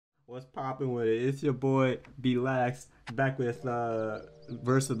What's popping with it? It's your boy B-Lax back with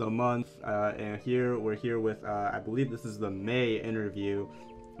verse of the month, and we're here with I believe this is the May interview,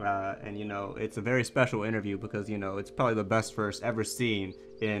 and you know it's a very special interview because you know it's probably the best verse ever seen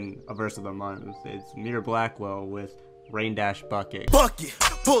in a verse of the month. It's Mir Blackwell with Rain Dash Bucket. Bucket,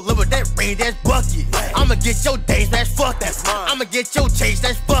 pull up with that Rain Dash Bucket. I'ma get your days, that's fuck that. I'ma get your change,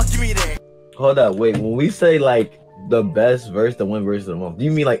 that's fuck. Give me that. Hold up, wait. When we say like the best verse, the one verse of the month, do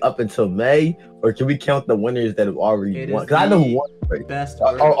you mean like up until May, or can we count the winners that have already won? Because I know who won. Right? Best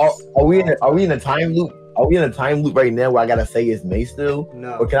verse. Are we in a time loop? Are we in a time loop right now where I gotta say it's May still?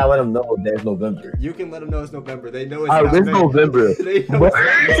 No. Or can I let them know there's November? You can let them know it's November. They know it's not May. November. They know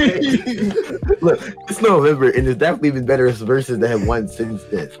it's May. Look, it's November, and there's definitely been better verses that have won since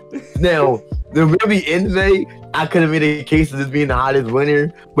then. Now, the maybe in May, I could have made a case of this being the hottest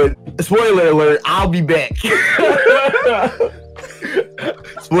winner, but spoiler alert, I'll be back.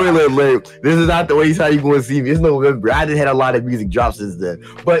 Spoiler alert, this is not the way how you going to see me. It's November. I done had a lot of music drops since then.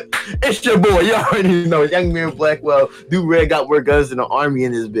 But it's your boy. Y'all already know. Young Mir Blackwell. Dude Red got more guns in the army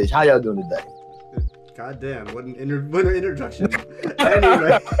in this bitch. How y'all doing today? God damn, what an introduction.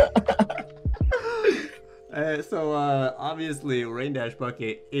 Anyway. So obviously Rain Dash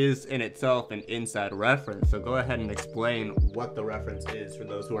Bucket is in itself an inside reference. So go ahead and explain what the reference is for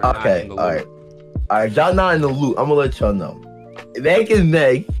those who are not in the loop. All right, y'all not in the loop. I'm gonna let y'all know. Back in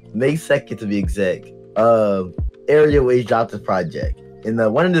May 2nd to be exact, Area Ways dropped the project. And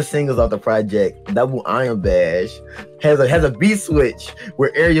one of the singles off the project, Double Iron Bash, has a beat switch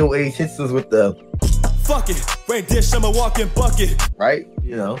where Area Ways hits us with the fuck it, Rain Dish, I'm a walking bucket. Right?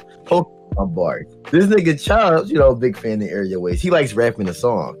 You know, Pokemon bar. This nigga Chubbz, you know, big fan of Area Ways. He likes rapping the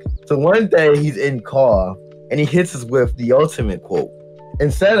song. So one day he's in car and he hits us with the ultimate quote.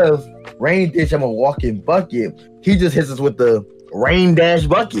 Instead of Rain Dish, I'm a walking bucket, he just hits us with the Rain Dash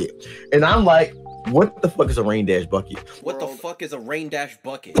Bucket. And I'm like, what the fuck is a Rain Dash Bucket? What the fuck is a Rain Dash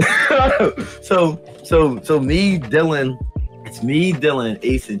Bucket? so me, Dylan, it's me, Dylan,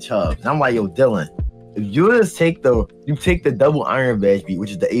 Ace, and Chubbz. And I'm like, yo, Dylan, if you just take the Double Iron Bash beat,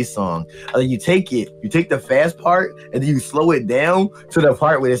 which is the Ace song, and then you take the fast part, and then you slow it down to the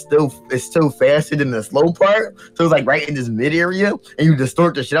part where it's still faster than the slow part. So it's like right in this mid area, and you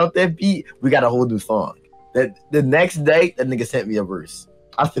distort the shit out that beat. We got a whole new song. That the next day, that nigga sent me a verse.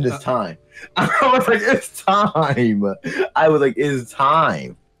 I said it's time. I was like, it's time.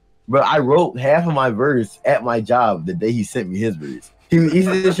 But I wrote half of my verse at my job the day he sent me his verse. He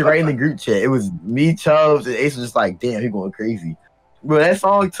said this shit right in the group chat. It was me, Chubbz, and Ace was just like, damn, he going crazy. But that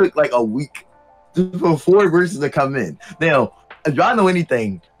song took like a week for 4 verses to come in. Now, if y'all know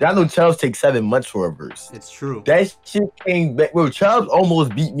anything, y'all know Chubbz takes 7 months for a verse. It's true. That shit came back. Bro, Chubbz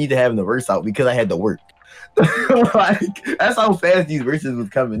almost beat me to having the verse out because I had to work. Like, that's how fast these verses was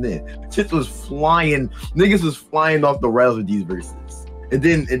coming in. Shit was flying. Niggas was flying off the rails with these verses. And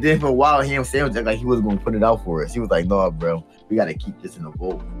then for a while, Ham Sandwich like he wasn't gonna put it out for us. He was like, no, bro, we gotta keep this in the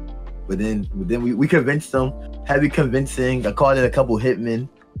vault. But then we convinced him. Heavy convincing. I called in a couple hitmen,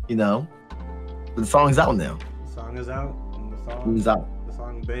 you know. But the song's out now. The song is out. And the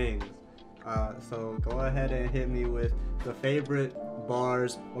song bangs. So go ahead and hit me with the favorite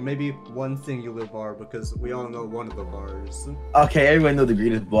bars, or maybe one singular bar, because we all know one of the bars. Okay, everyone know the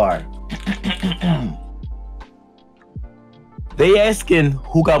greatest bar. They asking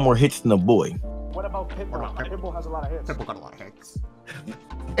who got more hits than the boy. What about Pitbull? Pitbull has a lot of hits. Pitbull got a lot of hits.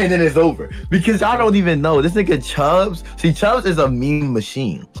 And then it's over. Because y'all don't even know. This nigga Chubbz. See, Chubbz is a meme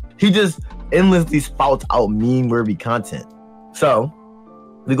machine. He just endlessly spouts out meme-worthy content. So,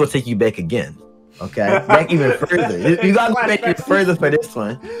 we gonna take you back again. Okay? Back even further. You gotta go back even further for this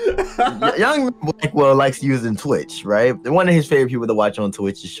one. Young Blackwell likes using Twitch, right? And one of his favorite people to watch on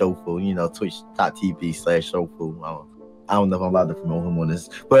Twitch is Showful. You know, twitch.tv/Showful. I don't know if I'm allowed to promote him on this.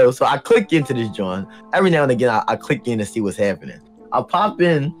 But so I click into this joint. Every now and again, I click in to see what's happening. I'll pop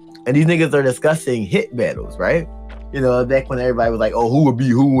in, and these niggas are discussing hit battles, right? You know, back when everybody was like, oh, who would be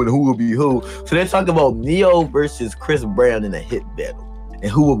who and who would be who. So they're talking about Neo versus Chris Brown in a hit battle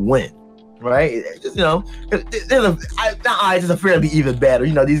and who would win, right? It's just, you know, it's a fairly even battle.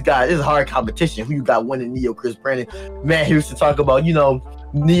 You know, these guys, it's a hard competition. Who you got winning, Neo, Chris Brown? Matt used to talk about, you know,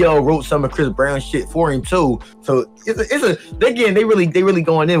 Neo wrote some of Chris Brown shit for him too. So they really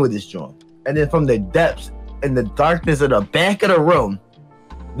going in with this joint. And then from the depths and the darkness of the back of the room,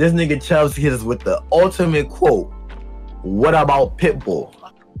 this nigga Chubbz hit us with the ultimate quote. What about Pitbull?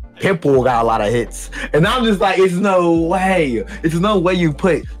 Pitbull got a lot of hits. And I'm just like, it's no way. It's no way you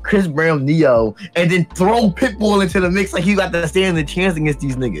put Chris Brown, Neo, and then throw Pitbull into the mix like you got to stand a chance against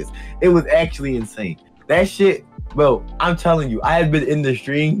these niggas. It was actually insane. That shit Bro, I'm telling you, I had been in the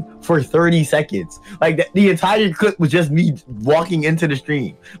stream for 30 seconds. Like, the entire clip was just me walking into the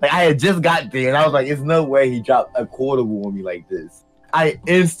stream. Like, I had just got there, and I was like, there's no way he dropped a quotable on me like this.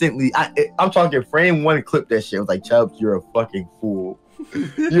 I'm talking frame one, clip that shit. I was like, Chubbz, you're a fucking fool.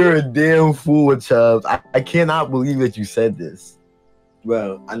 You're a damn fool, Chubbz. I cannot believe that you said this.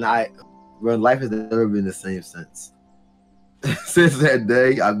 Bro, life has never been the same since. Since that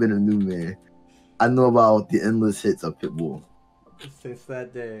day, I've been a new man. I know about the endless hits of Pitbull. Since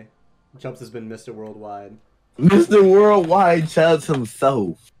that day, Chubbz has been Mr. Worldwide. Mr. Worldwide, Chubbz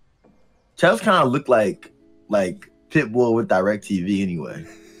himself. Chubbz kind of looked like Pitbull with DirecTV anyway.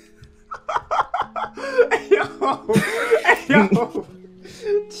 Yo,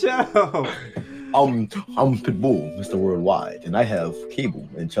 Chubbz. I'm Pitbull, Mr. Worldwide, and I have cable.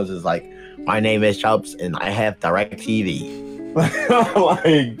 And Chubbz is like, my name is Chubbz, and I have DirecTV. Like,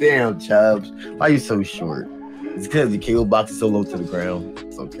 damn, Chubbz, why are you so short? It's because the cable box is so low to the ground.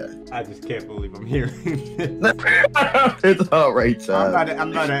 It's okay. I just can't believe I'm hearing this. It's all right, Chubbz.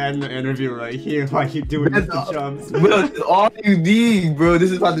 I'm about to end the interview right here while you doing this to Chubbz. Bro, it's all you need, bro.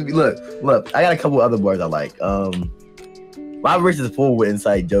 This is about to be. Look. I got a couple other bars I like. My verse is full with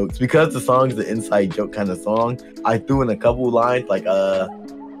inside jokes because the song is an inside joke kind of song. I threw in a couple lines like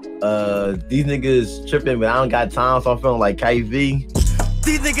these niggas tripping, but I don't got time, so I'm feeling like KV.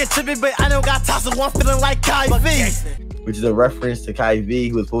 These niggas tripping, but I don't got time, so I'm feeling like KV. Which is a reference to KV,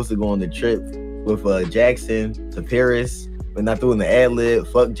 who was supposed to go on the trip with Jackson to Paris, but not doing the ad lib.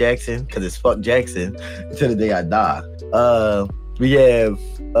 Fuck Jackson, cause it's fuck Jackson until the day I die. We have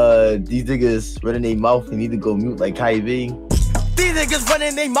these niggas running their mouth and need to go mute like KV. These niggas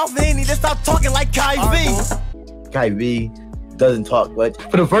running their mouth and they need to stop talking like KV. KV doesn't talk much.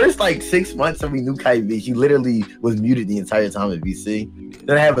 For the first like 6 months that we knew KV, she literally was muted the entire time at VC.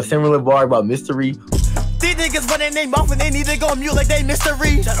 Then I have a similar bar about Mystery. These niggas running their mouth and they need to go mute like they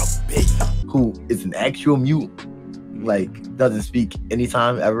Mystery. Shut up, bitch. Who is an actual mute, like doesn't speak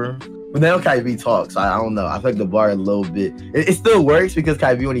anytime ever. But now KV talks. I don't know. I feel like the bar a little bit. It still works because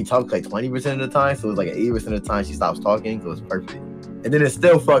KV only talks like 20% of the time, so it's like 80% of the time she stops talking, so it's perfect. And then it's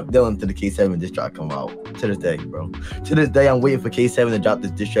still fuck Dylan to the K7 diss track come out. To this day, bro. To this day, I'm waiting for K7 to drop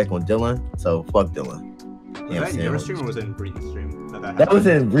this diss track on Dylan. So fuck Dylan. Was that in your stream or was it in Breeton's stream? That was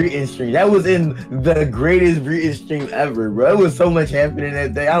in Breeton's stream. That was in the greatest Breeton stream ever, bro. It was so much happening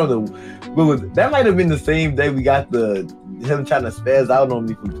that day. I don't know. That might have been the same day we got him trying to spaz out on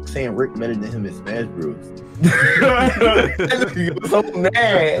me for saying Rick better than him in Smash Bros. He was so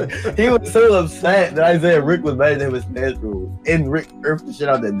mad. He was so upset that I said Rick was better than him in Smash Bros. And Rick earthed the shit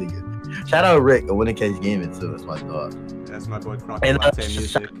out that nigga. Shout out Rick, a winning case gaming too. That's my dog. That's my boy Croc. And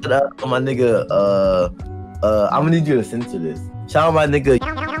shout out to my nigga. I'm gonna need you to censor this. Shout out my nigga.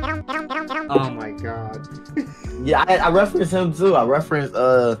 Oh my god. Yeah, I referenced him too. I referenced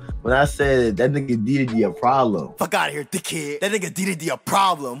when I said that nigga DDD a problem. Fuck out of here, dickhead. That nigga DDD a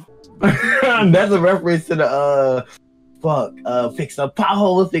problem. That's a reference to the fix the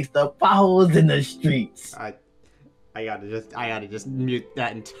potholes in the streets. I gotta just mute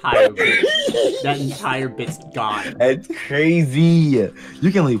that entire bit. That entire bit's gone. That's crazy.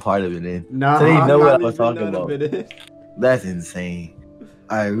 You can leave part of it in. No, so they know what I was talking talking about. That's insane.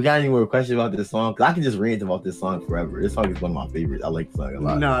 Alright, we got any more questions about this song? Cause I can just rant about this song forever. This song is one of my favorites. I like the song a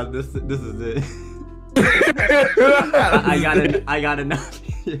lot. No, this is it. I gotta know.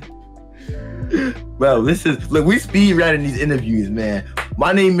 Bro, look, we speed running these interviews, man.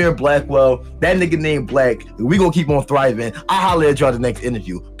 My name Mir Blackwell. That nigga named Black. We gonna keep on thriving. I'll holler at y'all the next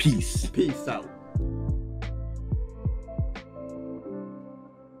interview. Peace. Peace out.